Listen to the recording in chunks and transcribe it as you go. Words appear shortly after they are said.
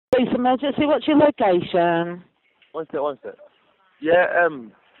Police emergency, what's your location? One sec. Yeah,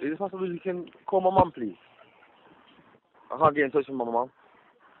 is it possible you can call my mum, please? I can't get in touch with my mum.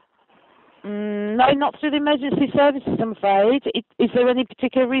 No, not through the emergency services, I'm afraid. Is there any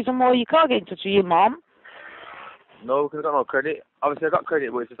particular reason why you can't get in touch with your mum? No, because I got no credit. Obviously, I got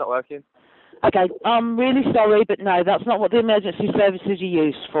credit, but it's just not working. Okay, I'm really sorry, but no, that's not what the emergency services are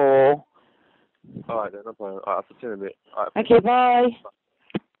used for. Alright then, no problem. Alright, I'll see you in a bit. Alright. Thank you, bye.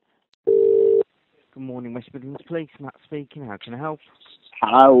 Good morning, West Midlands Police. Matt speaking. How can I help?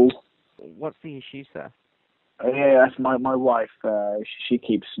 Hello. What's the issue, sir? Yeah, that's my wife. She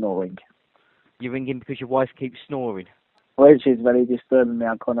keeps snoring. You're ringing because your wife keeps snoring. Well, she's very disturbing me.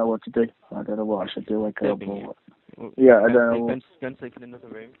 I can't know what to do. I don't know what I should do. Wake her up or what. Yeah, I don't know. Go and sleep in another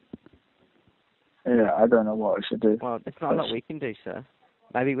room. Yeah, I don't know what I should do. Well, there's not a lot we can do, sir.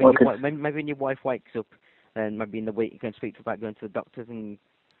 Maybe when maybe when your wife wakes up, then maybe in the week you can speak to her about going to the doctors and.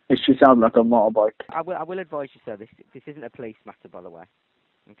 She sounds like a motorbike. I will advise you, sir. This isn't a police matter, by the way.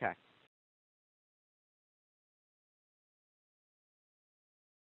 Okay.